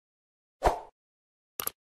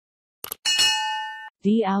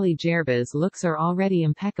Dilireba looks are already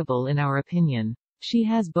impeccable in our opinion. She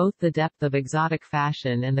has both the depth of exotic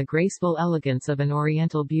fashion and the graceful elegance of an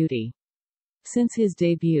oriental beauty. Since his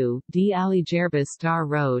debut, Dilireba's star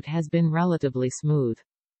road has been relatively smooth.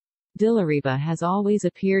 Dilireba has always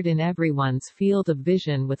appeared in everyone's field of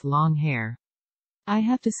vision with long hair. I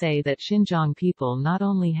have to say that Xinjiang people not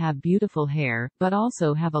only have beautiful hair, but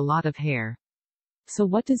also have a lot of hair. So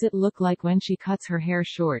what does it look like when she cuts her hair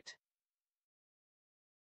short?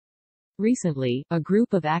 Recently, a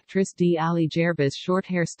group of actress Dilireba's short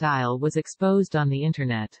hairstyle was exposed on the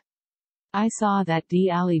internet. I saw that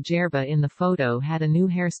Dilireba in the photo had a new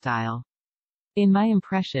hairstyle. In my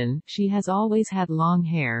impression, she has always had long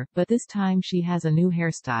hair, but this time she has a new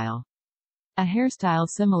hairstyle. A hairstyle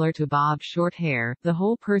similar to Bob's short hair, the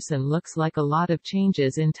whole person looks like a lot of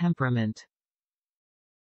changes in temperament.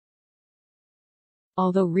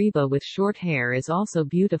 Although Reba with short hair is also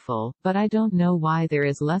beautiful, but I don't know why there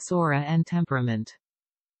is less aura and temperament.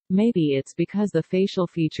 Maybe it's because the facial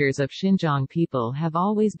features of Xinjiang people have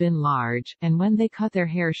always been large, and when they cut their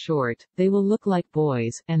hair short, they will look like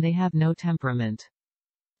boys, and they have no temperament.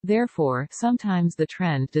 Therefore, sometimes the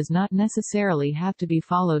trend does not necessarily have to be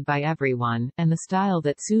followed by everyone, and the style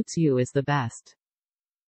that suits you is the best.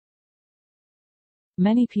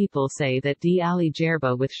 Many people say that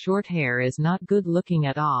Dilireba with short hair is not good looking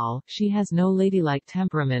at all, she has no ladylike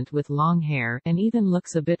temperament with long hair, and even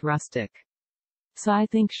looks a bit rustic. So I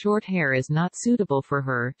think short hair is not suitable for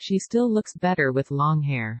her, she still looks better with long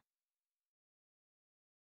hair.